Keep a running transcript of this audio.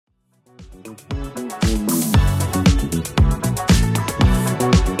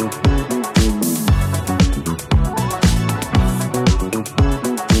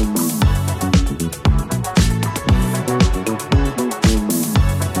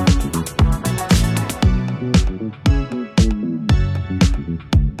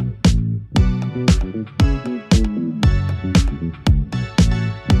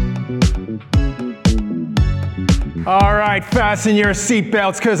All right, fasten your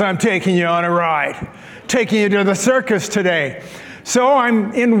seatbelts because I'm taking you on a ride. Taking you to the circus today. So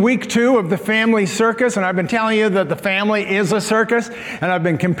I'm in week 2 of the family circus, and I've been telling you that the family is a circus, and I've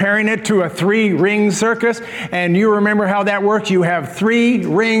been comparing it to a 3-ring circus. And you remember how that works. You have 3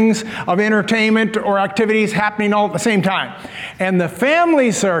 rings of entertainment or activities happening all at the same time. And the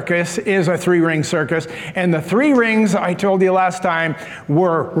family circus is a 3-ring circus. And the 3 rings, I told you last time,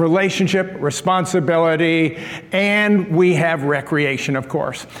 were relationship, responsibility, and we have recreation, of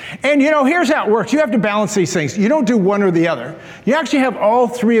course. And you know, here's how it works. You have to balance these things. You don't do one or the other. You actually have all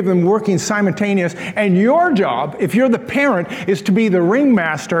 3 of them working simultaneous, and your job, if you're the parent, is to be the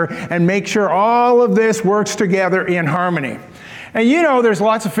ringmaster and make sure all of this works together in harmony. And you know, there's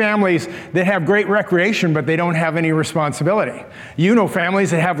lots of families that have great recreation, but they don't have any responsibility. You know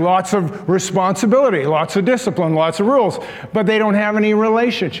families that have lots of responsibility, lots of discipline, lots of rules, but they don't have any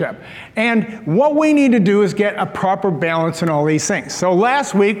relationship. And what we need to do is get a proper balance in all these things. So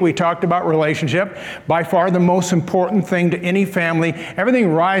last week we talked about relationship, by far the most important thing to any family.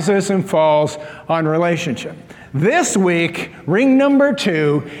 Everything rises and falls on relationship. This week, ring number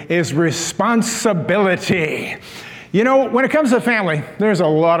 2 is responsibility. You know, when it comes to family, there's a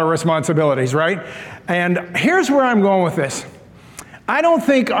lot of responsibilities, right? And here's where I'm going with this. I don't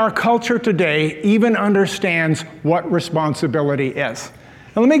think our culture today even understands what responsibility is.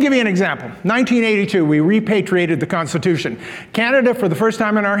 Now, let me give you an example. 1982, we repatriated the Constitution. Canada, for the first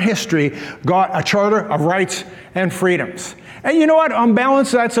time in our history, got a Charter of Rights and Freedoms. And you know what? On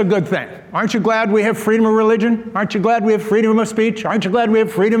balance, that's a good thing. Aren't you glad we have freedom of religion? Aren't you glad we have freedom of speech? Aren't you glad we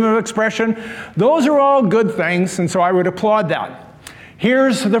have freedom of expression? Those are all good things, and so I would applaud that.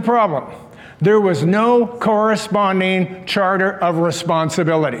 Here's the problem. There was no corresponding Charter of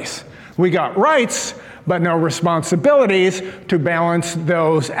Responsibilities. We got rights, but no responsibilities to balance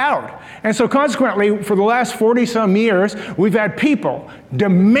those out. And so consequently, for the last 40-some years, we've had people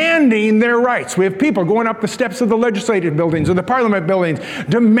demanding their rights. We have people going up the steps of the legislative buildings or the parliament buildings,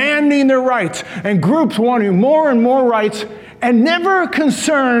 demanding their rights, and groups wanting more and more rights, and never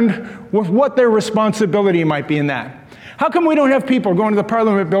concerned with what their responsibility might be in that. How come we don't have people going to the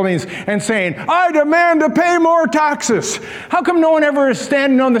parliament buildings and saying, I demand to pay more taxes? How come no one ever is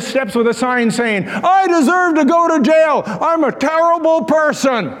standing on the steps with a sign saying, I deserve to go to jail, I'm a terrible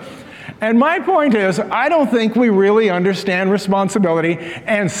person? And my point is, I don't think we really understand responsibility,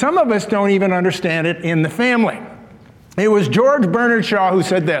 and some of us don't even understand it in the family. It was George Bernard Shaw who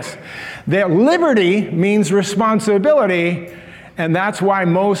said this, that liberty means responsibility, and that's why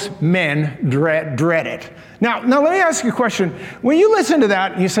most men dread it. Now let me ask you a question. When you listen to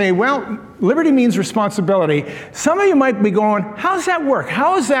that and you say, well, liberty means responsibility, some of you might be going, how does that work?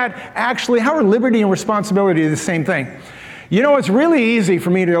 How are liberty and responsibility the same thing? You know, it's really easy for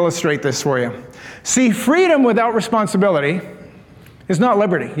me to illustrate this for you. See, freedom without responsibility is not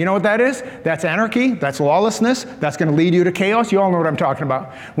liberty. You know what that is? That's anarchy, that's lawlessness, that's going to lead you to chaos. You all know what I'm talking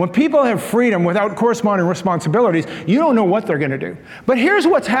about. When people have freedom without corresponding responsibilities, you don't know what they're going to do. But here's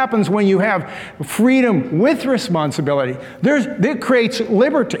what happens when you have freedom with responsibility. It creates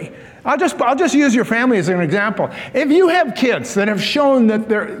liberty. I'll just use your family as an example. If you have kids that have shown that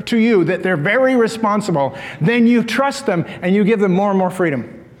they're very responsible, then you trust them and you give them more and more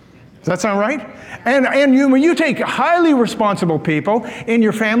freedom. Does that sound right? And when you take highly responsible people in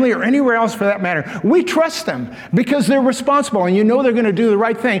your family or anywhere else for that matter, we trust them because they're responsible and you know they're going to do the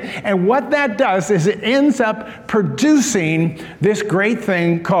right thing. And what that does is it ends up producing this great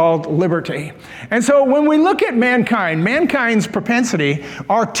thing called liberty. And so when we look at mankind's propensity,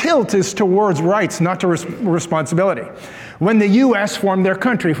 our tilt is towards rights, not to responsibility. When the U.S. formed their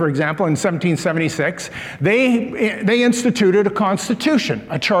country, for example, in 1776, they instituted a constitution,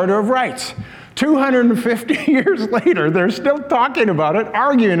 a Charter of Rights. 250 years later, they're still talking about it,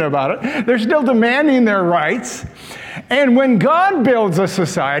 arguing about it. They're still demanding their rights. And when God builds a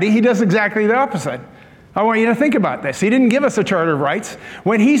society, he does exactly the opposite. I want you to think about this. He didn't give us a Charter of Rights.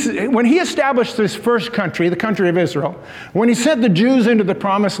 When he established this first country, the country of Israel, when he sent the Jews into the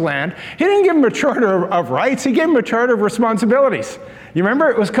Promised Land, he didn't give them a Charter of Rights. He gave them a Charter of Responsibilities. You remember?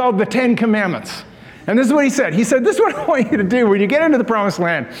 It was called the 10 Commandments. And this is what he said. He said, this is what I want you to do when you get into the Promised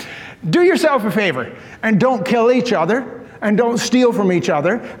Land. Do yourself a favor and don't kill each other and don't steal from each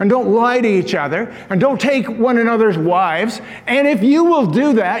other, and don't lie to each other, and don't take one another's wives. And if you will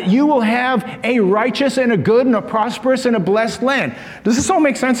do that, you will have a righteous and a good and a prosperous and a blessed land. Does this all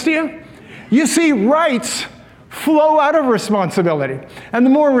make sense to you? You see, rights flow out of responsibility. And the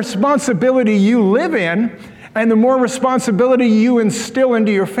more responsibility you live in, and the more responsibility you instill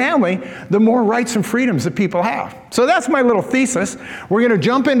into your family, the more rights and freedoms that people have. So that's my little thesis. We're going to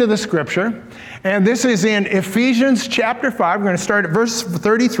jump into the scripture. And this is in Ephesians chapter 5. We're going to start at verse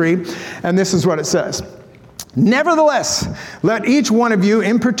 33. And this is what it says. Nevertheless, let each one of you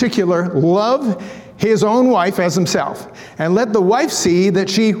in particular love his own wife as himself, and let the wife see that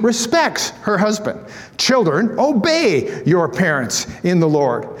she respects her husband. Children, obey your parents in the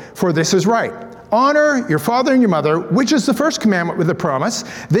Lord, for this is right. Honor your father and your mother, which is the first commandment with a promise,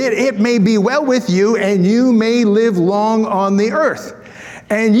 that it may be well with you and you may live long on the earth.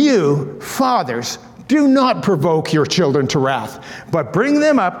 And you, fathers, do not provoke your children to wrath, but bring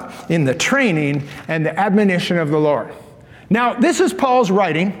them up in the training and the admonition of the Lord. Now, this is Paul's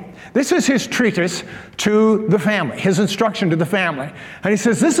writing. This is his treatise to the family, his instruction to the family. And he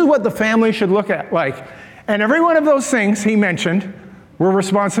says, this is what the family should look at like. And every one of those things he mentioned were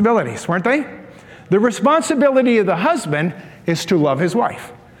responsibilities, weren't they? The responsibility of the husband is to love his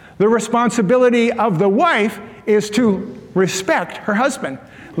wife. The responsibility of the wife is to respect her husband.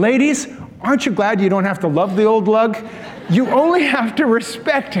 Ladies, aren't you glad you don't have to love the old lug? You only have to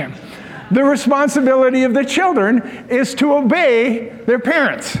respect him. The responsibility of the children is to obey their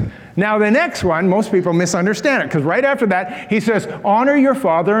parents. Now, the next one, most people misunderstand it, because right after that, he says, honor your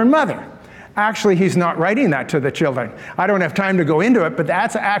father and mother. Actually, he's not writing that to the children. I don't have time to go into it, but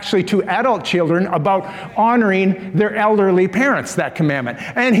that's actually to adult children about honoring their elderly parents, that commandment.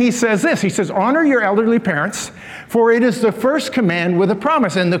 And he says this, he says, honor your elderly parents, for it is the first command with a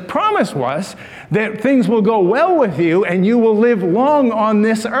promise. And the promise was that things will go well with you and you will live long on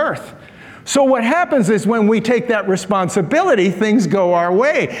this earth. So what happens is when we take that responsibility, things go our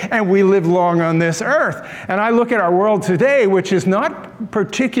way and we live long on this earth. And I look at our world today, which is not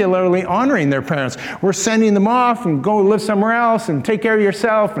particularly honoring their parents. We're sending them off and go live somewhere else and take care of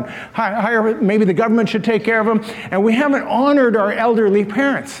yourself and hire, maybe the government should take care of them. And we haven't honored our elderly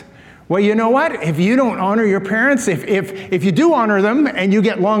parents. Well, you know what? If you don't honor your parents, if you do honor them and you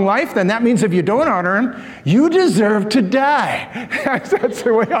get long life, then that means if you don't honor them, you deserve to die. That's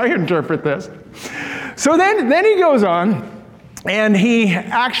the way I interpret this. So then he goes on, and he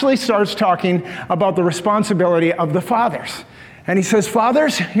actually starts talking about the responsibility of the fathers. And he says,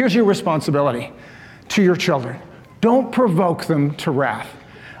 fathers, here's your responsibility to your children. Don't provoke them to wrath.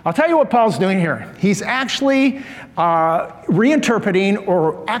 I'll tell you what Paul's doing here. He's actually reinterpreting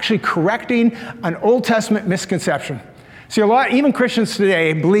or actually correcting an Old Testament misconception. See, even Christians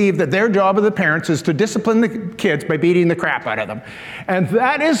today believe that their job of the parents is to discipline the kids by beating the crap out of them. And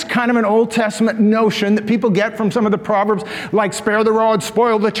that is kind of an Old Testament notion that people get from some of the Proverbs, like spare the rod,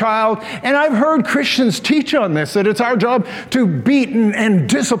 spoil the child. And I've heard Christians teach on this, that it's our job to beat and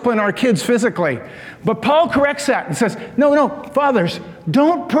discipline our kids physically. But Paul corrects that and says, no, fathers,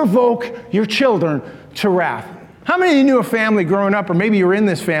 don't provoke your children to wrath. How many of you knew a family growing up, or maybe you were in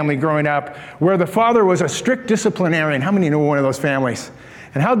this family growing up, where the father was a strict disciplinarian? How many know one of those families?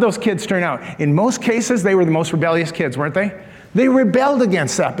 And how did those kids turn out? In most cases, they were the most rebellious kids, weren't they? They rebelled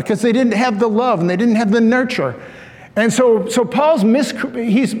against that because they didn't have the love and they didn't have the nurture. And so Paul's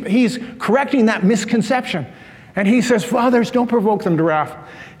he's correcting that misconception. And he says, fathers, don't provoke them to wrath.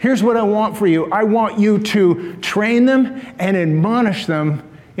 Here's what I want for you. I want you to train them and admonish them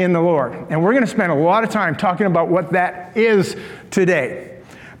in the Lord. And we're going to spend a lot of time talking about what that is today.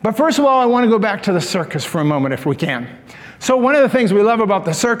 But first of all, I want to go back to the circus for a moment if we can. So one of the things we love about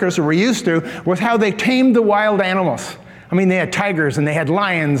the circus, or we used to, was how they tamed the wild animals. I mean, they had tigers and they had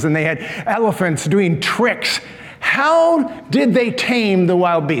lions and they had elephants doing tricks. How did they tame the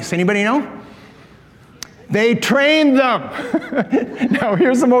wild beasts? Anybody know? They trained them. Now,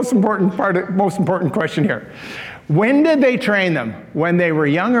 here's the most important question here. When did they train them? When they were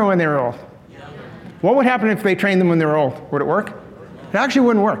young or when they were old? Young. What would happen if they trained them when they were old? Would it work? It actually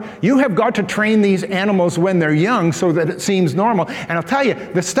wouldn't work. You have got to train these animals when they're young so that it seems normal. And I'll tell you,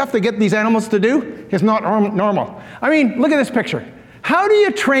 the stuff they get these animals to do is not normal. I mean, look at this picture. How do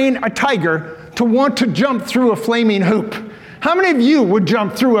you train a tiger to want to jump through a flaming hoop? How many of you would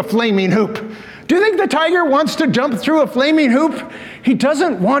jump through a flaming hoop? Do you think the tiger wants to jump through a flaming hoop? He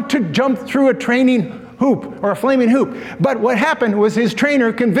doesn't want to jump through a training hoop or a flaming hoop. But what happened was his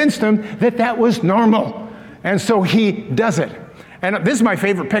trainer convinced him that that was normal. And so he does it. And this is my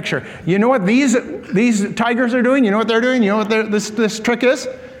favorite picture. You know what these tigers are doing? You know what they're doing? You know what this trick is?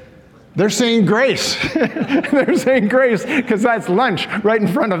 They're saying grace. They're saying grace because that's lunch right in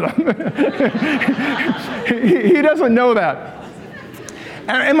front of them. He doesn't know that.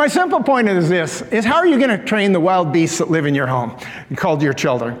 And my simple point is this, is how are you going to train the wild beasts that live in your home, called your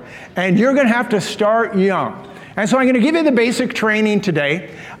children? And you're going to have to start young. And so I'm going to give you the basic training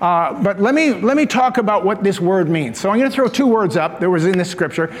today, but let me talk about what this word means. So I'm going to throw two words up that was in this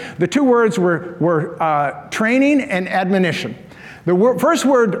scripture. The two words were training and admonition. The first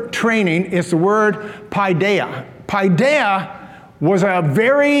word, training, is the word paideia. Paideia was a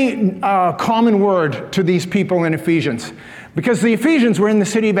very common word to these people in Ephesians, because the Ephesians were in the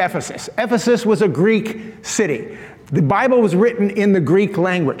city of Ephesus. Ephesus was a Greek city. The Bible was written in the Greek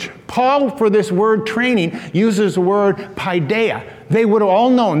language. Paul, for this word training, uses the word paideia. They would have all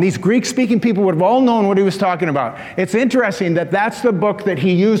known, these Greek-speaking people would have all known what he was talking about. It's interesting that that's the book that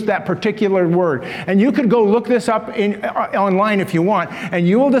he used that particular word. And you could go look this up online if you want, and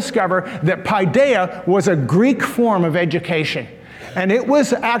you will discover that paideia was a Greek form of education. And it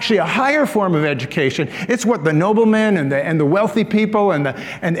was actually a higher form of education. It's what the noblemen and the wealthy people and the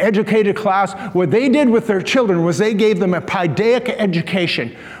educated class, what they did with their children was they gave them a paidaic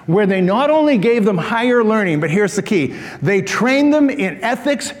education, where they not only gave them higher learning, but here's the key, they trained them in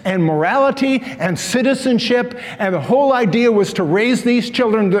ethics and morality and citizenship, and the whole idea was to raise these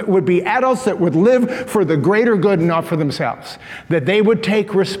children that would be adults that would live for the greater good and not for themselves, that they would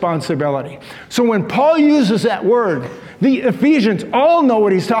take responsibility. So when Paul uses that word, the Ephesians all know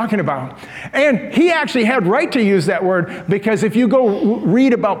what he's talking about. And he actually had right to use that word, because if you go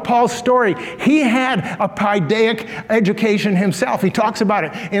read about Paul's story, he had a paidaic education himself. He talks about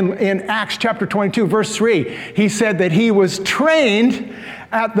it in Acts chapter 22, verse 3. He said that he was trained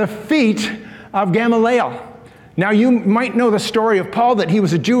at the feet of Gamaliel. Now, you might know the story of Paul, that he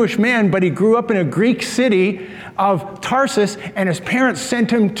was a Jewish man, but he grew up in a Greek city of Tarsus, and his parents sent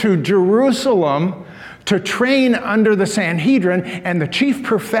him to Jerusalem to train under the Sanhedrin, and the chief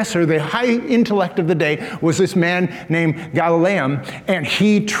professor, the high intellect of the day, was this man named Gamaliel, and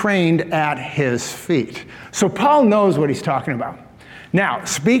he trained at his feet. So Paul knows what he's talking about. Now,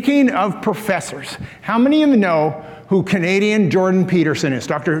 speaking of professors, how many of you know who Canadian Jordan Peterson is?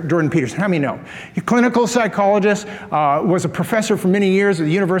 Dr. Jordan Peterson, how many know? He's a clinical psychologist, was a professor for many years at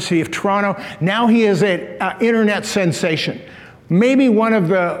the University of Toronto. Now he is an internet sensation. Maybe one of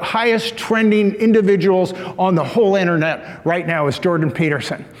the highest trending individuals on the whole internet right now is Jordan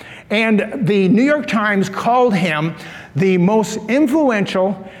Peterson. And the New York Times called him the most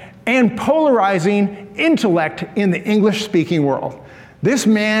influential and polarizing intellect in the English-speaking world. This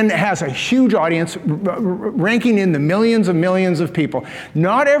man has a huge audience, ranking in the millions of people.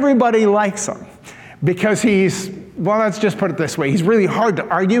 Not everybody likes him, because well, let's just put it this way. He's really hard to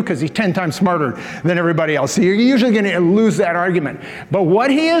argue because he's 10 times smarter than everybody else. So you're usually going to lose that argument. But what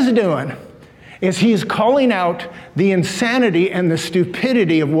he is doing is he's calling out the insanity and the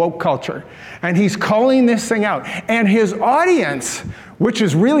stupidity of woke culture. And he's calling this thing out. And his audience, which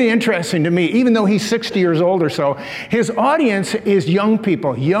is really interesting to me, even though he's 60 years old or so, his audience is young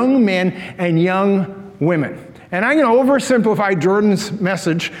people, young men and young women. And I'm going to oversimplify Jordan's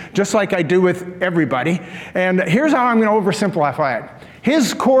message, just like I do with everybody. And here's how I'm going to oversimplify it.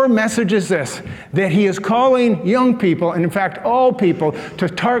 His core message is this, that he is calling young people, and in fact all people, to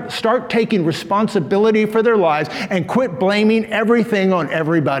start taking responsibility for their lives and quit blaming everything on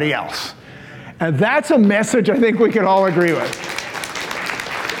everybody else. And that's a message I think we can all agree with.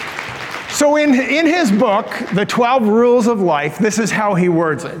 So in his book, The 12 Rules of Life, this is how he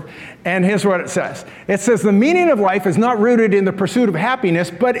words it. And here's what it says. It says, the meaning of life is not rooted in the pursuit of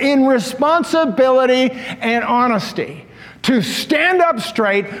happiness, but in responsibility and honesty. To stand up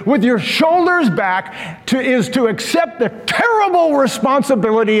straight with your shoulders back is to accept the terrible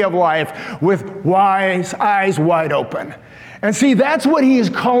responsibility of life with eyes wide open. And see, that's what he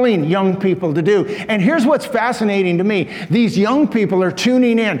is calling young people to do. And here's what's fascinating to me. These young people are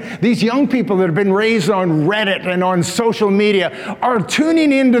tuning in. These young people that have been raised on Reddit and on social media are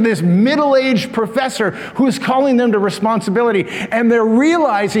tuning into this middle-aged professor who is calling them to responsibility. And they're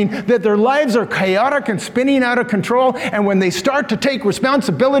realizing that their lives are chaotic and spinning out of control. And when they start to take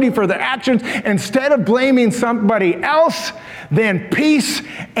responsibility for their actions, instead of blaming somebody else, then peace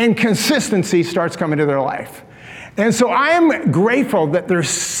and consistency starts coming to their life. And so I am grateful that there's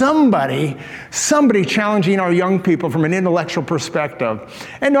somebody challenging our young people from an intellectual perspective.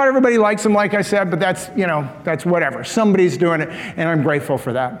 And not everybody likes them, like I said, but that's whatever. Somebody's doing it, and I'm grateful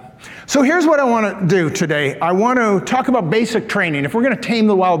for that. So here's what I want to do today. I want to talk about basic training. If we're going to tame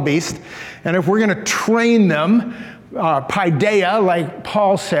the wild beast, and if we're going to train them, paideia, like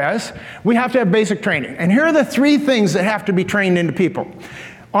Paul says, we have to have basic training. And here are the three things that have to be trained into people.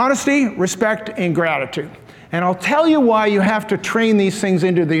 Honesty, respect, and gratitude. And I'll tell you why you have to train these things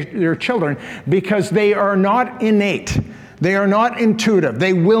into your children, because they are not innate. They are not intuitive.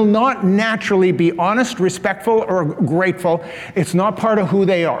 They will not naturally be honest, respectful, or grateful. It's not part of who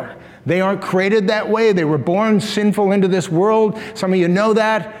they are. They aren't created that way. They were born sinful into this world. Some of you know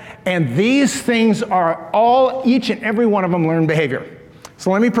that. And these things are all, each and every one of them, learned behavior.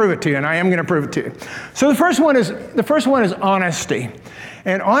 So let me prove it to you, and I am going to prove it to you. So the first one is honesty.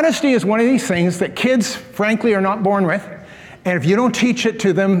 And honesty is one of these things that kids, frankly, are not born with. And if you don't teach it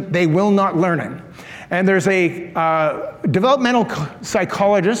to them, they will not learn it. And there's a developmental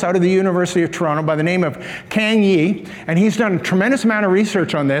psychologist out of the University of Toronto by the name of Kang Yi, and he's done a tremendous amount of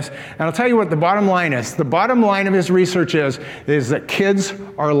research on this. And I'll tell you what the bottom line is. The bottom line of his research is that kids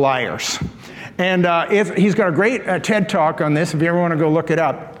are liars. And he's got a great TED Talk on this, if you ever want to go look it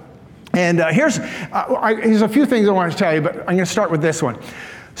up. And here's a few things I want to tell you, but I'm going to start with this one.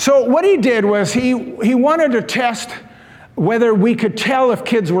 So what he did was he wanted to test whether we could tell if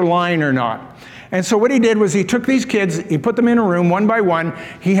kids were lying or not. And so what he did was he took these kids, he put them in a room one by one.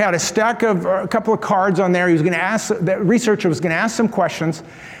 He had a stack of a couple of cards on there. He was going to ask, the researcher was going to ask some questions.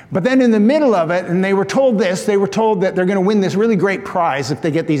 But then in the middle of it, and they were told that they're going to win this really great prize if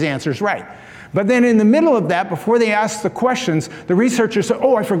they get these answers right. But then in the middle of that, before they asked the questions, the researcher said,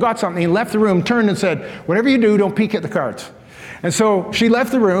 oh, I forgot something. He left the room, turned and said, whatever you do, don't peek at the cards. And so she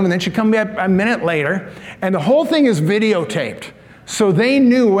left the room, and then she come back a minute later, and the whole thing is videotaped. So they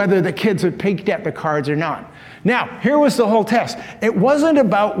knew whether the kids had peeked at the cards or not. Now, here was the whole test. It wasn't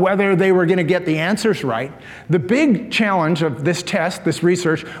about whether they were going to get the answers right. The big challenge of this test, this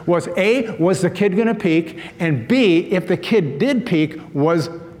research, was A, was the kid going to peek? And B, if the kid did peek,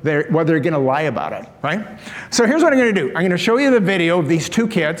 whether they're going to lie about it, right? So here's what I'm going to do. I'm going to show you the video of these two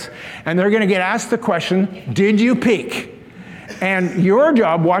kids, and they're going to get asked the question, did you peek? And your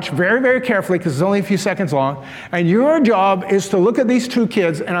job, watch very, very carefully because it's only a few seconds long, and your job is to look at these two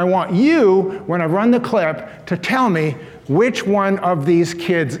kids, and I want you, when I run the clip, to tell me which one of these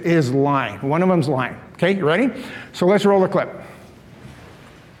kids is lying. One of them's lying. Okay, you ready? So let's roll the clip.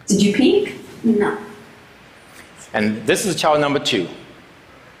 Did you peek? No. And this is child number 2.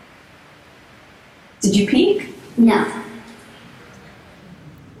 Did you peek? No.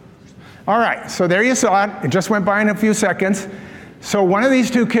 All right, so there you saw it. It just went by in a few seconds. So one of these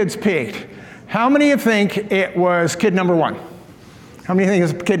two kids peeked. How many of you think it was kid number 1? How many think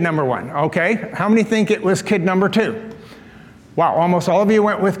it's kid number 1? Okay. How many think it was kid number 2? Wow, almost all of you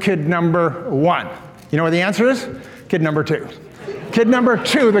went with kid number 1. You know what the answer is? Kid number 2. Kid number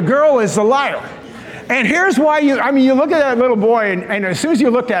 2, the girl is the liar. And here's why you look at that little boy, and as soon as you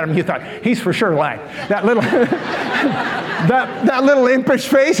looked at him, you thought, he's for sure lying. That little, that little impish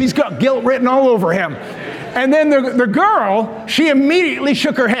face, he's got guilt written all over him. And then the girl, she immediately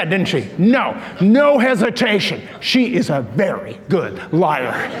shook her head, didn't she? No hesitation. She is a very good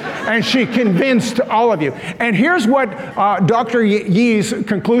liar. And she convinced all of you. And here's what Dr. Yi's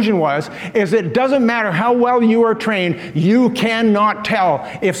conclusion was, is it doesn't matter how well you are trained, you cannot tell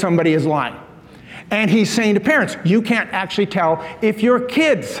if somebody is lying. And he's saying to parents, you can't actually tell if your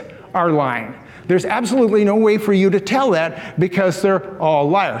kids are lying. There's absolutely no way for you to tell that because they're all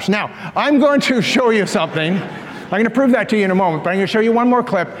liars. Now, I'm going to show you something. I'm going to prove that to you in a moment, but I'm going to show you one more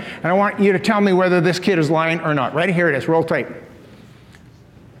clip, and I want you to tell me whether this kid is lying or not. Ready? Here it is. Roll tape.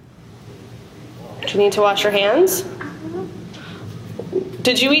 Do you need to wash your hands?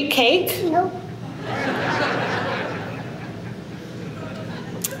 Did you eat cake? Nope.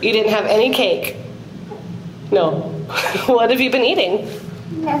 You didn't have any cake? No. What have you been eating?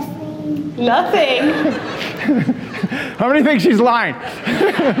 Nothing. Nothing. How many think she's lying?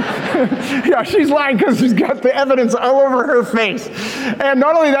 Yeah, she's lying because she's got the evidence all over her face. And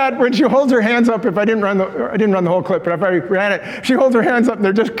not only that, when she holds her hands up, I didn't run the whole clip, but if I ran it, she holds her hands up,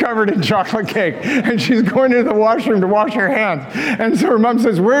 they're just covered in chocolate cake. And she's going into the washroom to wash her hands. And so her mom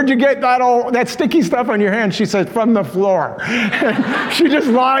says, where'd you get that sticky stuff on your hands? She says, from the floor. And she just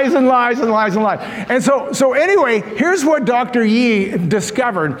lies and lies and lies and lies. And so anyway, here's what Dr. Yi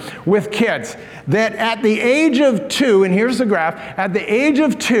discovered with kids. That at the age of 2, and here's the graph, at the age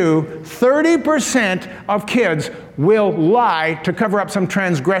of 2, 30% of kids will lie to cover up some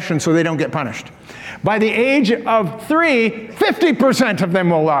transgression so they don't get punished. By the age of 3, 50% of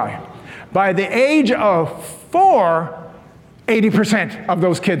them will lie. By the age of 4, 80% of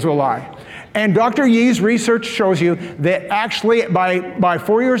those kids will lie. And Dr. Yi's research shows you that actually by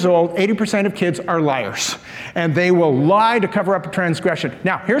 4 years old, 80% of kids are liars. And they will lie to cover up a transgression.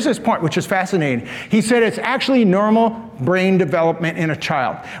 Now, here's his point, which is fascinating. He said it's actually normal brain development in a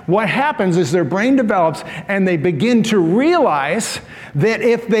child. What happens is their brain develops and they begin to realize that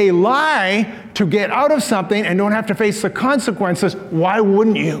if they lie to get out of something and don't have to face the consequences, why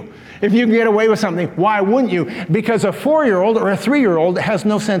wouldn't you? If you can get away with something, why wouldn't you? Because a 4-year-old or a 3-year-old has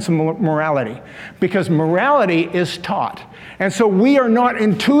no sense of morality, because morality is taught. And so we are not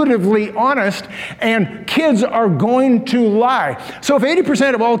intuitively honest, and kids are going to lie. So if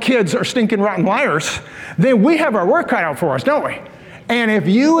 80% of all kids are stinking rotten liars, then we have our work cut out for us, don't we? And if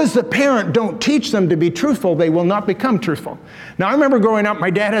you as the parent don't teach them to be truthful, they will not become truthful. Now, I remember growing up, my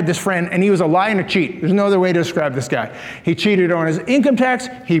dad had this friend, and he was a lie and a cheat. There's no other way to describe this guy. He cheated on his income tax.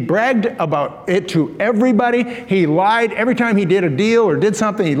 He bragged about it to everybody. He lied. Every time he did a deal or did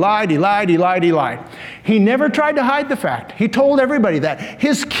something, he lied, he lied, he lied, he lied. He never tried to hide the fact. He told everybody that.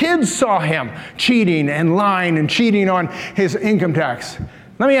 His kids saw him cheating and lying and cheating on his income tax.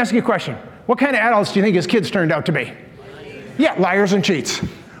 Let me ask you a question. What kind of adults do you think his kids turned out to be? Yeah, liars and cheats.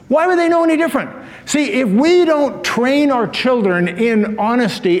 Why would they know any different? See, if we don't train our children in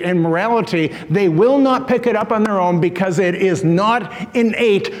honesty and morality, they will not pick it up on their own, because it is not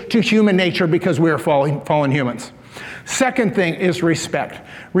innate to human nature, because we are fallen humans. Second thing is respect.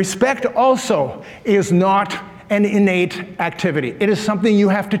 Respect also is not an innate activity. It is something you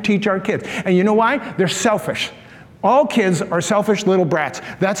have to teach our kids. And you know why? They're selfish. All kids are selfish little brats.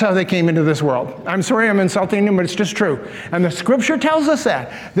 That's how they came into this world. I'm sorry I'm insulting them, but it's just true. And the scripture tells us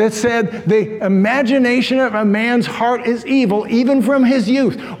that said the imagination of a man's heart is evil, even from his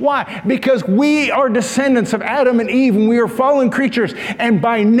youth. Why? Because we are descendants of Adam and Eve, and we are fallen creatures. And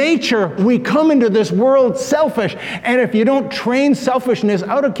by nature, we come into this world selfish. And if you don't train selfishness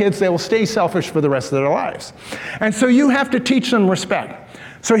out of kids, they will stay selfish for the rest of their lives. And so you have to teach them respect.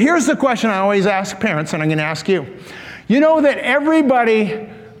 So here's the question I always ask parents, and I'm going to ask you. You know that everybody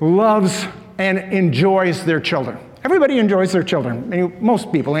loves and enjoys their children. Everybody enjoys their children. I mean,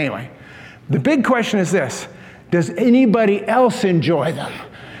 most people anyway. The big question is this: does anybody else enjoy them?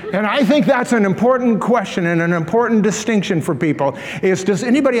 And I think that's an important question and an important distinction for people, is does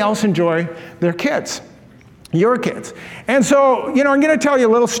anybody else enjoy their kids? Your kids. And so, I'm going to tell you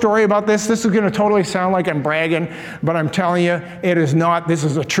a little story about this. This is going to totally sound like I'm bragging, but I'm telling you, it is not. This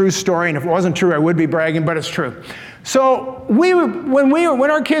is a true story, and if it wasn't true, I would be bragging, but it's true. So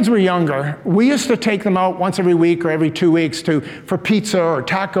when our kids were younger, we used to take them out once every week or every 2 weeks for pizza or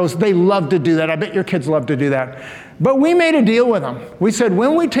tacos. They love to do that. I bet your kids love to do that. But we made a deal with them. We said,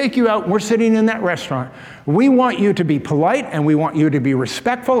 when we take you out and we're sitting in that restaurant, we want you to be polite, and we want you to be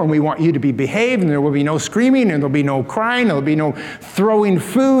respectful, and we want you to be behaved, and there will be no screaming, and there'll be no crying, there'll be no throwing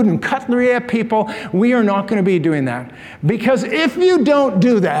food and cutlery at people. We are not going to be doing that. Because if you don't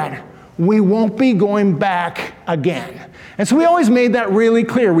do that, we won't be going back again. And so we always made that really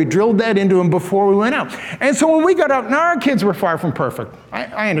clear. We drilled that into them before we went out. And so when we got out, now our kids were far from perfect.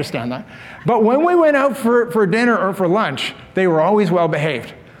 I understand that. But when we went out for dinner or for lunch, they were always well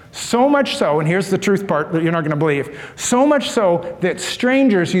behaved. So much so, and here's the truth part that you're not going to believe, so much so that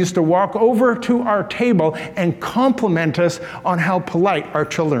strangers used to walk over to our table and compliment us on how polite our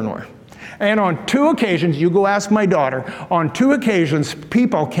children were. And on 2 occasions, you go ask my daughter, on 2 occasions,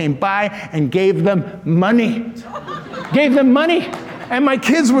 people came by and gave them money. Gave them money. And my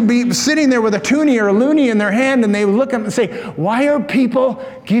kids would be sitting there with a toonie or a loonie in their hand, and they would look at them and say, "Why are people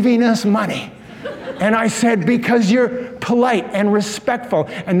giving us money?" And I said, "Because you're polite and respectful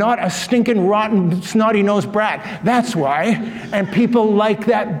and not a stinking, rotten, snotty-nosed brat. That's why. And people like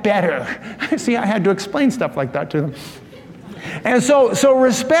that better." See, I had to explain stuff like that to them. And so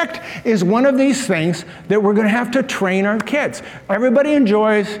respect is one of these things that we're going to have to train our kids. Everybody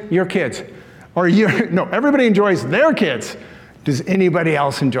enjoys your kids. Everybody enjoys their kids. Does anybody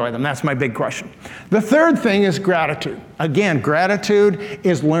else enjoy them? That's my big question. The third thing is gratitude. Again, gratitude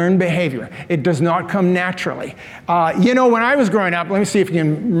is learned behavior. It does not come naturally. When I was growing up, let me see if you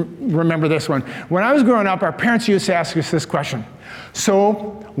can remember this one. When I was growing up, our parents used to ask us this question.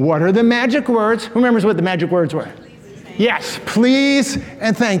 So, what are the magic words? Who remembers what the magic words were? Yes, please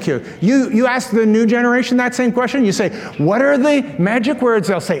and thank you. You ask the new generation that same question. You say, what are the magic words?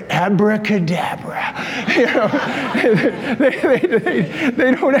 They'll say, abracadabra.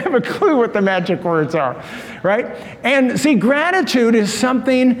 They don't have a clue what the magic words are, right? And see, gratitude is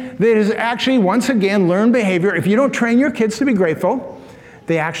something that is actually, once again, learned behavior. If you don't train your kids to be grateful,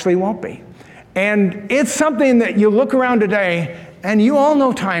 they actually won't be. And it's something that you look around today, and you all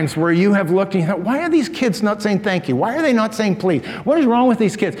know times where you have looked and you thought, why are these kids not saying thank you? Why are they not saying please? What is wrong with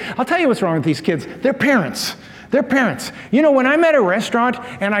these kids? I'll tell you what's wrong with these kids. They're parents. Their parents. You know, when I'm at a restaurant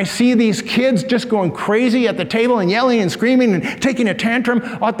and I see these kids just going crazy at the table and yelling and screaming and taking a tantrum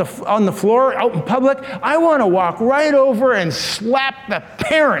on the floor out in public, I want to walk right over and slap the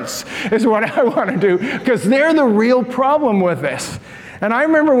parents is what I want to do, because they're the real problem with this. And I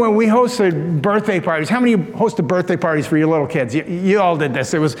remember when we hosted birthday parties. How many of you hosted birthday parties for your little kids? You all did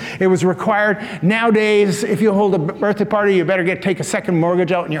this. It was required. Nowadays, if you hold a birthday party, you better take a second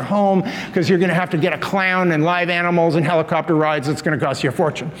mortgage out in your home, because you're going to have to get a clown and live animals and helicopter rides. It's going to cost you a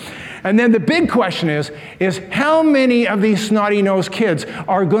fortune. And then the big question is how many of these snotty-nosed kids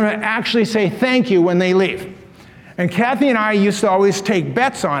are going to actually say thank you when they leave? And Kathy and I used to always take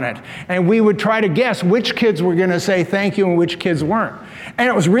bets on it, and we would try to guess which kids were going to say thank you and which kids weren't. And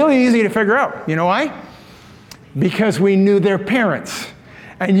it was really easy to figure out. You know why? Because we knew their parents.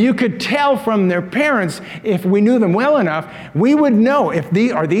 And you could tell from their parents, if we knew them well enough, we would know if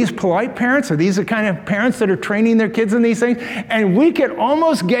are these polite parents? Are these the kind of parents that are training their kids in these things? And we could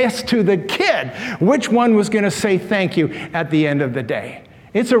almost guess to the kid which one was going to say thank you at the end of the day.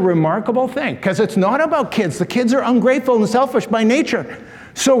 It's a remarkable thing, because it's not about kids. The kids are ungrateful and selfish by nature.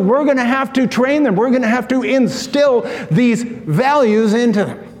 So we're going to have to train them. We're going to have to instill these values into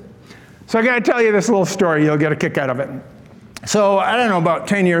them. So I got to tell you this little story. You'll get a kick out of it. So I don't know, about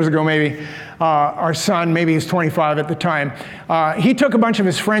 10 years ago maybe, our son, maybe he was 25 at the time, he took a bunch of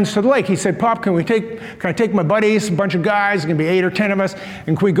his friends to the lake. He said, Pop, can I take my buddies, a bunch of guys, it's going to be 8 or 10 of us,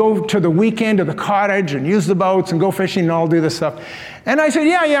 and can we go to the weekend to the cottage and use the boats and go fishing and all do this stuff? And I said,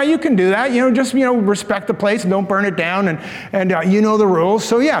 yeah, you can do that. Just respect the place and don't burn it down, and you know the rules.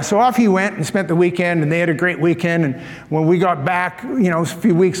 So yeah, so off he went and spent the weekend, and they had a great weekend. And when we got back, a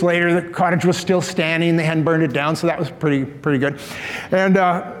few weeks later, the cottage was still standing. They hadn't burned it down, so that was pretty good. And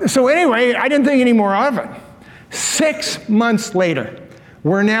so anyway, I didn't think any more of it. 6 months later,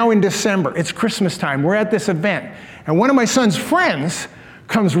 we're now in December. It's Christmas time. We're at this event, and one of my son's friends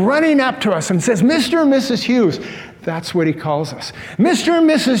comes running up to us and says, Mr. and Mrs. Hughes. That's what he calls us. Mr. and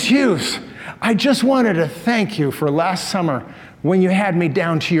Mrs. Hughes, I just wanted to thank you for last summer when you had me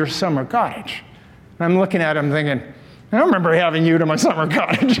down to your summer cottage. And I'm looking at him thinking, I don't remember having you to my summer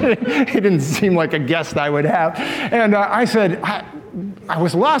cottage. He didn't seem like a guest I would have. And I said, I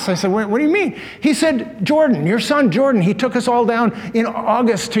was lost. I said, what do you mean? He said, Jordan, your son Jordan, he took us all down in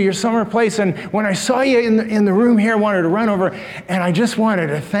August to your summer place. And when I saw you in the room here, I wanted to run over. And I just wanted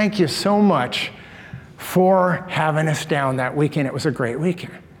to thank you so much for having us down that weekend. It was a great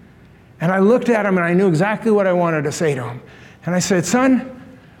weekend. And I looked at him and I knew exactly what I wanted to say to him. And I said, son,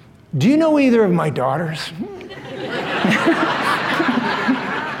 do you know either of my daughters?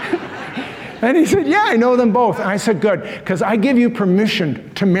 And he said, yeah, I know them both. And I said, good, because I give you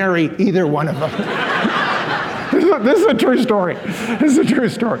permission to marry either one of them. This is a true story. This is a true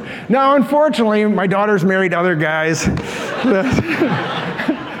story. Now, unfortunately, my daughters married other guys.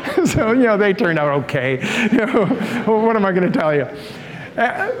 So, they turned out okay. What am I going to tell you?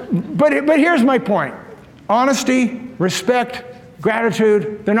 But here's my point. Honesty, respect,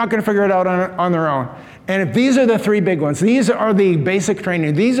 gratitude, they're not going to figure it out on their own. And if these are the three big ones, these are the basic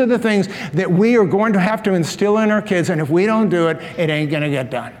training, these are the things that we are going to have to instill in our kids, and if we don't do it, it ain't going to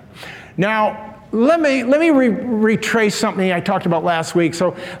get done. Now, let me retrace something I talked about last week.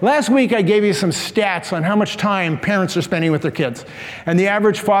 So last week I gave you some stats on how much time parents are spending with their kids. And the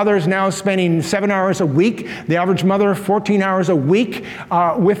average father is now spending 7 hours a week. The average mother, 14 hours a week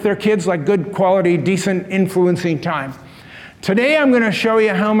with their kids, like good quality, decent, influencing time. Today I'm going to show you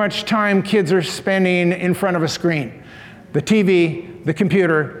how much time kids are spending in front of a screen. The TV, the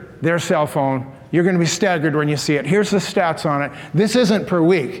computer, their cell phone. You're going to be staggered when you see it. Here's the stats on it. This isn't per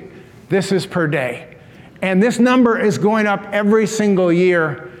week. This is per day. And this number is going up every single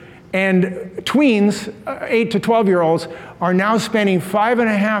year. And tweens, 8 to 12-year-olds, are now spending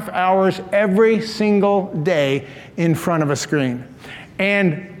 5.5 hours every single day in front of a screen.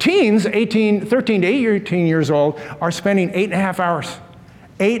 And teens, 13 to 18 years old, are spending 8.5 hours.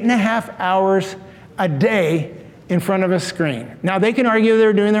 8.5 hours a day in front of a screen. Now, they can argue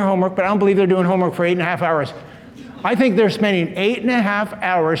they're doing their homework, but I don't believe they're doing homework for 8.5 hours. I think they're spending 8.5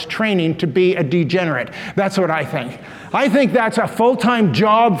 hours training to be a degenerate. That's what I think. I think that's a full-time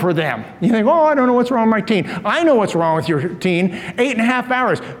job for them. You think, oh, I don't know what's wrong with my teen. I know what's wrong with your teen. 8.5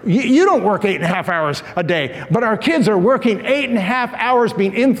 hours. You don't work 8.5 hours a day, but our kids are working 8.5 hours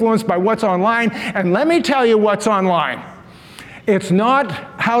being influenced by what's online. And let me tell you what's online. It's not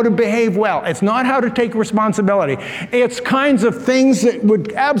how to behave well. It's not how to take responsibility. It's kinds of things that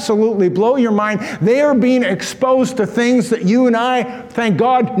would absolutely blow your mind. They are being exposed to things that you and I, thank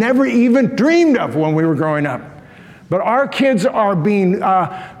God, never even dreamed of when we were growing up. But our kids are being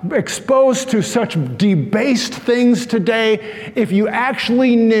exposed to such debased things today. If you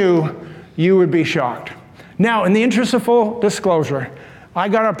actually knew, you would be shocked. Now, in the interest of full disclosure, I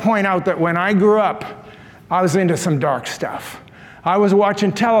got to point out that when I grew up, I was into some dark stuff. I was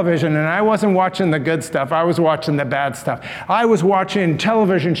watching television, and I wasn't watching the good stuff. I was watching the bad stuff. I was watching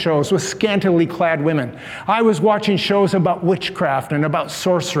television shows with scantily clad women. I was watching shows about witchcraft and about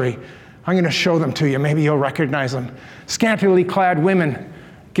sorcery. I'm going to show them to you. Maybe you'll recognize them. Scantily clad women,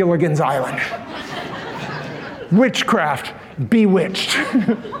 Gilligan's Island. Witchcraft, Bewitched.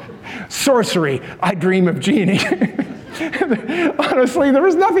 Sorcery, I Dream of Jeannie. Honestly, there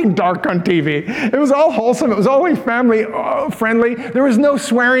was nothing dark on TV. It was all wholesome. It was always family friendly. There was no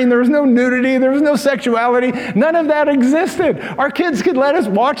swearing. There was no nudity. There was no sexuality. None of that existed. Our kids could let us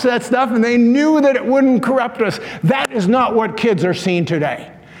watch that stuff, and they knew that it wouldn't corrupt us. That is not what kids are seeing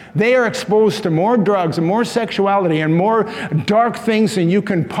today. They are exposed to more drugs and more sexuality and more dark things than you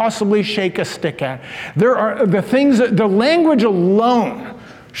can possibly shake a stick at. There are the things that the language alone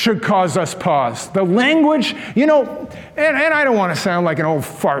should cause us pause. The language, and I don't want to sound like an old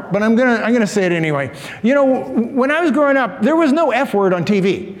fart, but I'm gonna say it anyway. When I was growing up, there was no F word on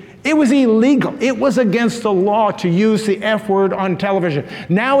TV. It was illegal. It was against the law to use the F word on television.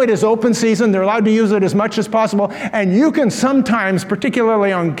 Now it is open season. They're allowed to use it as much as possible. And you can sometimes,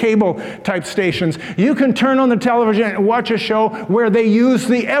 particularly on cable type stations, you can turn on the television and watch a show where they use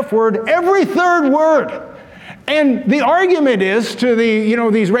the F word every third word. And the argument is to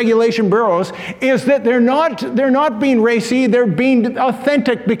these regulation bureaus is that they're not being racy, they're being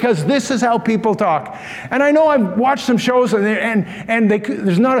authentic because this is how people talk. And I know I've watched some shows and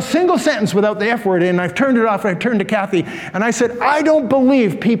there's not a single sentence without the F word in. I've turned it off and I turned to Kathy and I said, I don't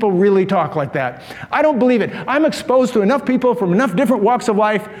believe people really talk like that. I don't believe it. I'm exposed to enough people from enough different walks of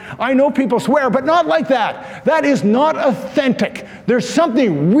life. I know people swear, but not like that. That is not authentic. There's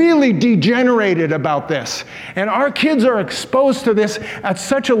something really degenerated about this. And our kids are exposed to this at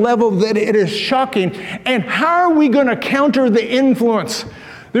such a level that it is shocking. And how are we going to counter the influence?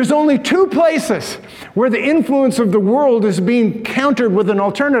 There's only two places where the influence of the world is being countered with an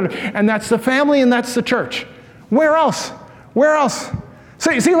alternative, and that's the family and that's the church. Where else? Where else?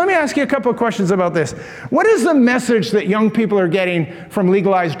 See, let me ask you a couple of questions about this. What is the message that young people are getting from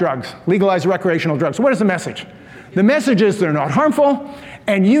legalized drugs, legalized recreational drugs? What is the message? The message is they're not harmful,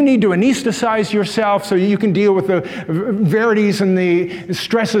 and you need to anesthetize yourself so you can deal with the verities and the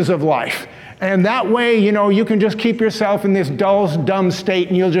stresses of life. And that way, you can just keep yourself in this dull, dumb state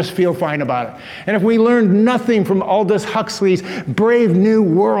and you'll just feel fine about it. And if we learned nothing from Aldous Huxley's Brave New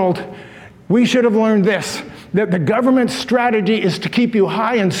World, we should have learned this, that the government's strategy is to keep you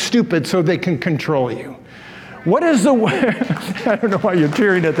high and stupid so they can control you. What is the way? I don't know why you're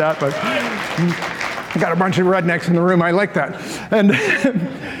cheering at that, but I got a bunch of rednecks in the room. I like that.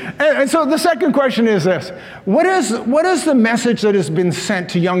 And so the second question is this. What is the message that has been sent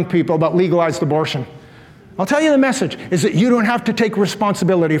to young people about legalized abortion? I'll tell you the message is that you don't have to take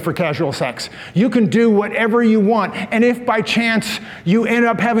responsibility for casual sex. You can do whatever you want. And if by chance you end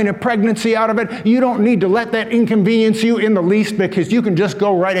up having a pregnancy out of it, you don't need to let that inconvenience you in the least because you can just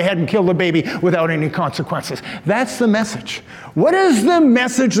go right ahead and kill the baby without any consequences. That's the message. What is the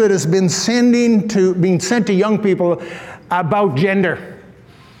message that has been being sent to young people about gender?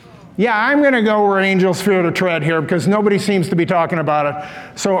 Yeah, I'm going to go where angels fear to tread here because nobody seems to be talking about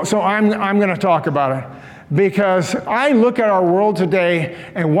it. So I'm going to talk about it. Because I look at our world today,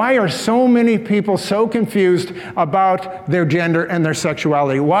 and why are so many people so confused about their gender and their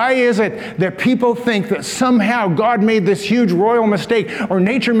sexuality? Why is it that people think that somehow God made this huge royal mistake, or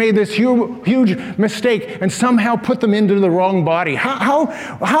nature made this huge mistake, and somehow put them into the wrong body?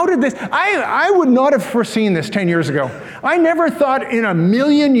 How did this? I would not have foreseen this 10 years ago. I never thought in a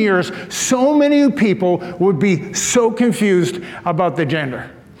million years so many people would be so confused about the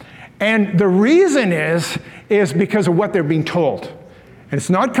gender. And the reason is because of what they're being told. And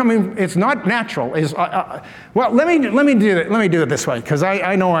it's not natural. Well, let me do it this way, because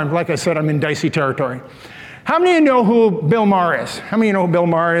I know like I said, I'm in dicey territory. How many of you know who Bill Maher is? How many of you know who Bill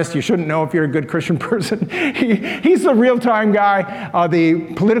Maher is? You shouldn't know if you're a good Christian person. He's the real-time guy,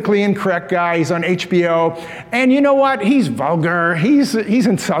 the politically incorrect guy. He's on HBO. And you know what? He's vulgar. He's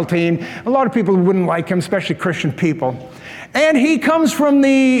insulting. A lot of people wouldn't like him, especially Christian people. And he comes from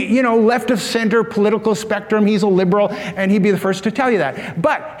the, left of center political spectrum. He's a liberal, and he'd be the first to tell you that.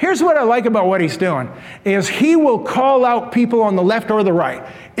 But here's what I like about what he's doing, is he will call out people on the left or the right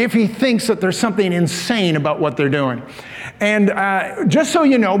if he thinks that there's something insane about what they're doing. And just so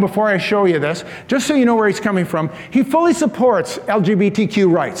you know, before I show you this, just so you know where he's coming from, he fully supports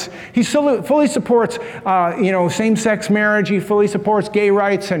LGBTQ rights. He fully supports, same-sex marriage. He fully supports gay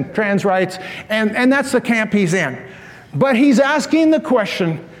rights and trans rights, and that's the camp he's in. But he's asking the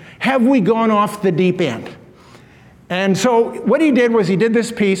question, have we gone off the deep end? And so what he did was he did this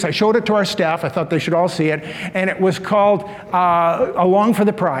piece. I showed it to our staff. I thought they should all see it. And it was called Along for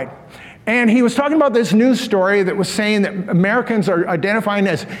the Pride. And he was talking about this news story that was saying that Americans are identifying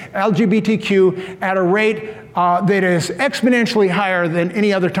as LGBTQ at a rate that is exponentially higher than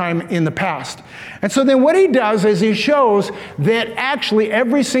any other time in the past. And so then what he does is he shows that actually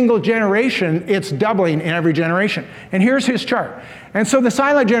every single generation, it's doubling in every generation. And here's his chart. And so the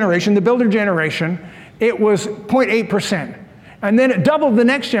silent generation, the builder generation, it was 0.8%. And then it doubled the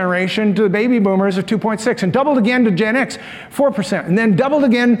next generation to the baby boomers of 2.6, and doubled again to Gen X, 4%, and then doubled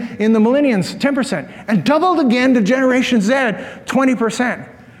again in the millennials, 10%, and doubled again to Generation Z, 20%.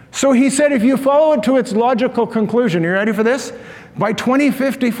 So he said, if you follow it to its logical conclusion, you ready for this? By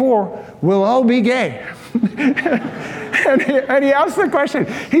 2054, we'll all be gay. And he asked the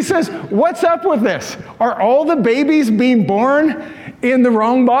question, he says, what's up with this? Are all the babies being born in the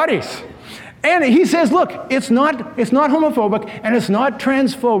wrong bodies? And he says, look, it's not homophobic and it's not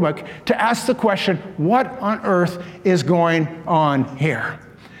transphobic to ask the question, what on earth is going on here?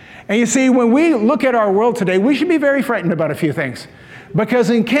 And you see, when we look at our world today, we should be very frightened about a few things. Because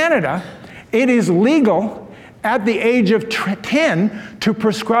in Canada, it is legal at the age of 10 to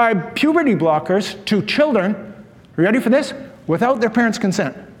prescribe puberty blockers to children, are you ready for this? Without their parents'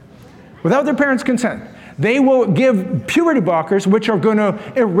 consent. Without their parents' consent. They will give puberty blockers, which are going to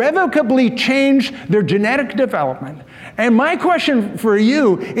irrevocably change their genetic development. And my question for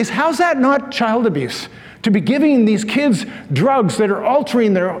you is, how's that not child abuse? To be giving these kids drugs that are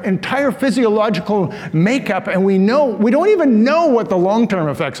altering their entire physiological makeup, and we don't even know what the long-term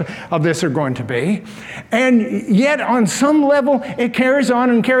effects of this are going to be. And yet, on some level, it carries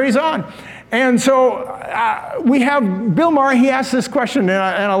on and carries on. And so we have Bill Maher, he asked this question, and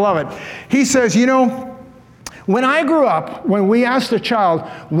I love it. He says, when I grew up, when we asked a child,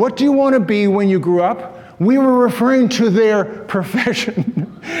 what do you want to be when you grew up? We were referring to their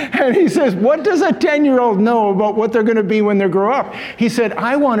profession. And he says, what does a 10-year-old know about what they're going to be when they grow up? He said,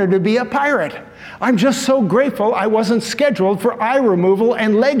 I wanted to be a pirate. I'm just so grateful I wasn't scheduled for eye removal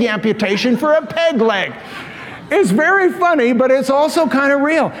and leg amputation for a peg leg. It's very funny, but it's also kind of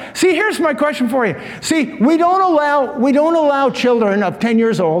real. See, here's my question for you. See, we don't allow children of 10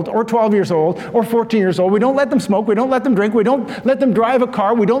 years old or 12 years old or 14 years old. We don't let them smoke. We don't let them drink. We don't let them drive a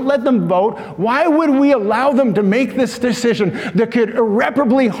car. We don't let them vote. Why would we allow them to make this decision that could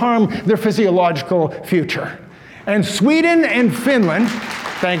irreparably harm their physiological future? And Sweden and Finland,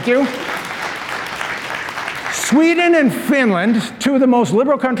 thank you. Sweden and Finland, two of the most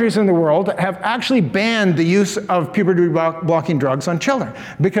liberal countries in the world, have actually banned the use of puberty blocking drugs on children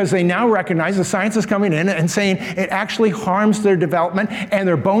because they now recognize the science is coming in and saying it actually harms their development and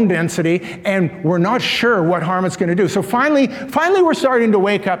their bone density, and we're not sure what harm it's going to do. So finally we're starting to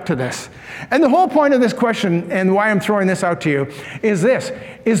wake up to this. And the whole point of this question, and why I'm throwing this out to you, is this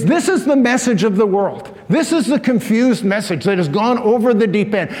is the message of the world. This is the confused message that has gone over the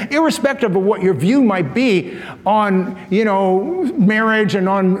deep end, irrespective of what your view might be on, marriage and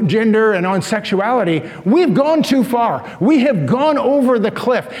on gender and on sexuality. We've gone too far. We have gone over the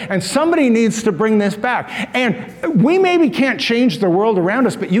cliff, and somebody needs to bring this back. And we maybe can't change the world around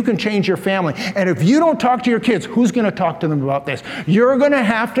us, but you can change your family. And if you don't talk to your kids, who's going to talk to them about this? You're going to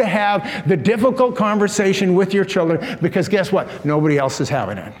have the difficult conversation with your children, because guess what? Nobody else is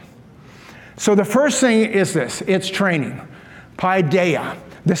having it. So the first thing is this, it's training, paideia.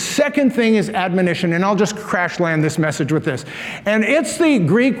 The second thing is admonition, and I'll just crash land this message with this. And it's the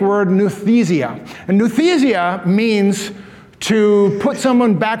Greek word nouthesia. And nouthesia means to put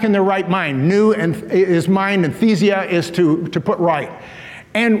someone back in their right mind. Nou is mind, and thesia is to put right.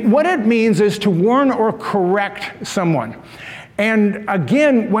 And what it means is to warn or correct someone. And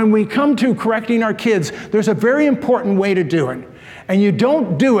again, when we come to correcting our kids, there's a very important way to do it. And you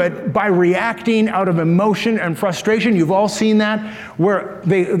don't do it by reacting out of emotion and frustration. You've all seen that, where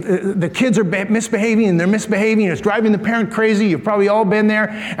the kids are misbehaving and they're misbehaving. It's driving the parent crazy. You've probably all been there.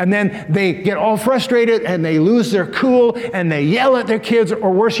 And then they get all frustrated and they lose their cool and they yell at their kids,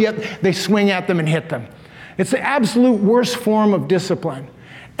 or worse yet, they swing at them and hit them. It's the absolute worst form of discipline.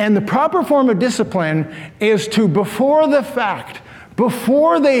 And the proper form of discipline is to, before the fact,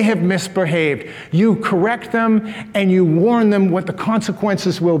 before they have misbehaved, you correct them and you warn them what the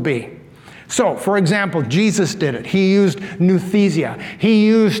consequences will be. So, for example, Jesus did it. He used nouthesia. He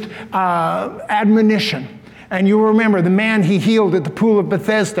used admonition. And you remember the man he healed at the pool of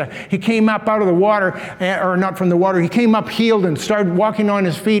Bethesda. He came up out of the water, or not from the water. He came up healed and started walking on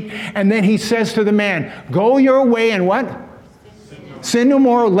his feet. And then he says to the man, go your way and what? Sin no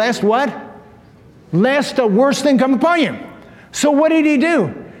more, lest what? Lest a worse thing come upon you. So what did he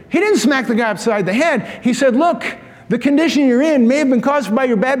do? He didn't smack the guy upside the head. He said, look, the condition you're in may have been caused by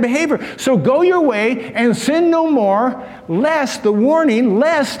your bad behavior. So go your way and sin no more, lest the warning,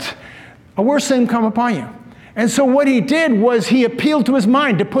 lest a worse thing come upon you. And so what he did was he appealed to his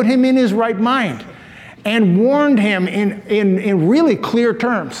mind to put him in his right mind and warned him in really clear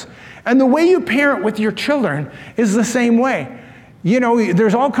terms. And the way you parent with your children is the same way. You know,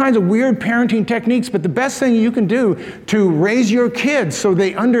 there's all kinds of weird parenting techniques, but the best thing you can do to raise your kids so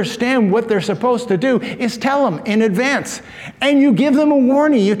they understand what they're supposed to do is tell them in advance. And you give them a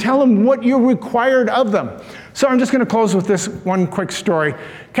warning. You tell them what you're required of them. So I'm just going to close with this one quick story.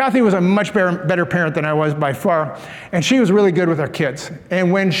 Kathy was a much better parent than I was by far, and she was really good with her kids. And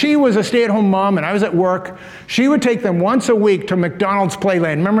when she was a stay-at-home mom and I was at work, she would take them once a week to McDonald's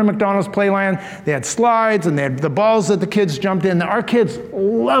Playland. Remember McDonald's Playland? They had slides and they had the balls that the kids jumped in. Our kids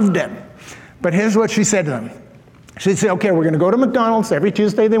loved it. But here's what she said to them. She'd say, okay, we're going to go to McDonald's. Every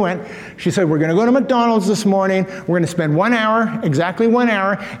Tuesday they went. She said, we're going to go to McDonald's this morning. We're going to spend 1 hour, exactly 1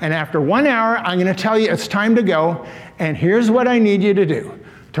 hour. And after 1 hour, I'm going to tell you it's time to go. And here's what I need you to do.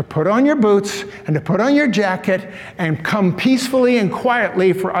 To put on your boots and to put on your jacket and come peacefully and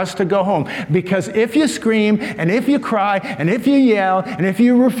quietly for us to go home. Because if you scream and if you cry and if you yell and if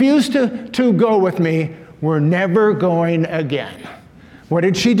you refuse to go with me, we're never going again. What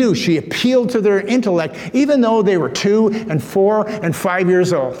did she do? She appealed to their intellect, even though they were 2 and 4 and 5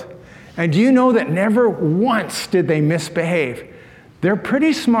 years old. And do you know that never once did they misbehave? They're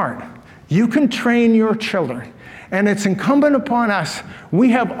pretty smart. You can train your children. And it's incumbent upon us. We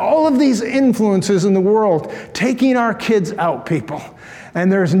have all of these influences in the world taking our kids out, people. And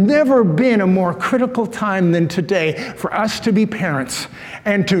there's never been a more critical time than today for us to be parents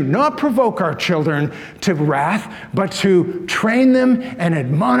and to not provoke our children to wrath, but to train them and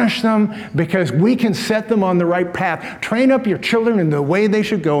admonish them because we can set them on the right path. Train up your children in the way they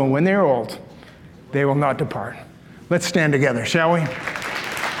should go, and when they're old, they will not depart. Let's stand together, shall we?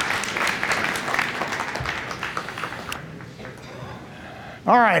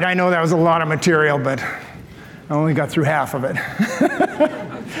 All right, I know that was a lot of material, but I only got through half of it.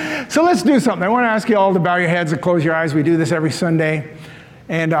 So let's do something. I want to ask you all to bow your heads and close your eyes. We do this every Sunday.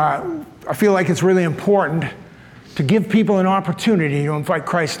 And I feel like it's really important to give people an opportunity to invite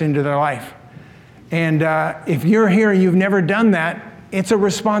Christ into their life. And if you're here and you've never done that, it's a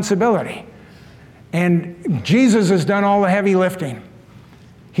responsibility. And Jesus has done all the heavy lifting.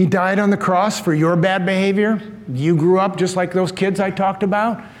 He died on the cross for your bad behavior. You grew up just like those kids I talked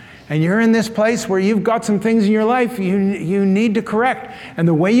about. And you're in this place where you've got some things in your life you need to correct. And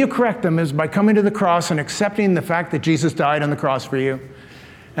the way you correct them is by coming to the cross and accepting the fact that Jesus died on the cross for you.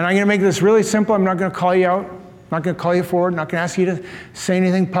 And I'm going to make this really simple. I'm not going to call you out. I'm not going to call you forward. I'm not going to ask you to say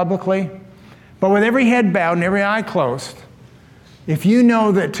anything publicly. But with every head bowed and every eye closed, if you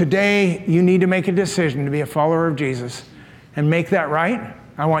know that today you need to make a decision to be a follower of Jesus and make that right,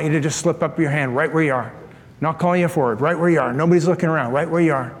 I want you to just slip up your hand right where you are. Not calling you forward, right where you are. Nobody's looking around, right where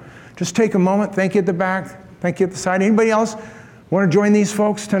you are. Just take a moment. Thank you at the back. Thank you at the side. Anybody else want to join these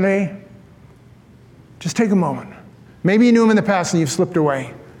folks today? Just take a moment. Maybe you knew them in the past and you've slipped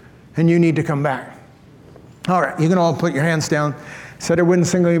away and you need to come back. All right, you can all put your hands down. Said I wouldn't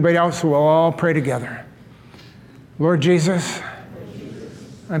single anybody out, so we'll all pray together. Lord Jesus,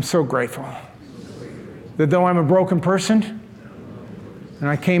 I'm so grateful that though I'm a broken person and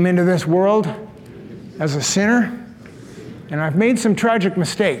I came into this world as a sinner and I've made some tragic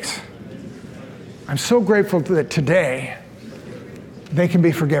mistakes, I'm so grateful that today they can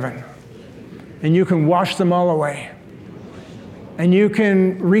be forgiven and you can wash them all away and you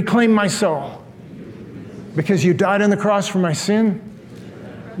can reclaim my soul because you died on the cross for my sin,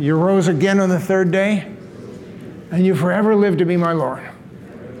 you rose again on the third day, and you forever live to be my Lord.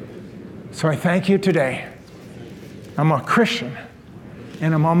 So I thank you today. I'm a Christian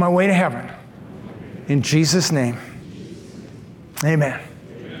and I'm on my way to heaven. In Jesus' name, amen.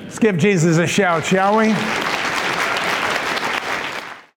 Let's give Jesus a shout, shall we?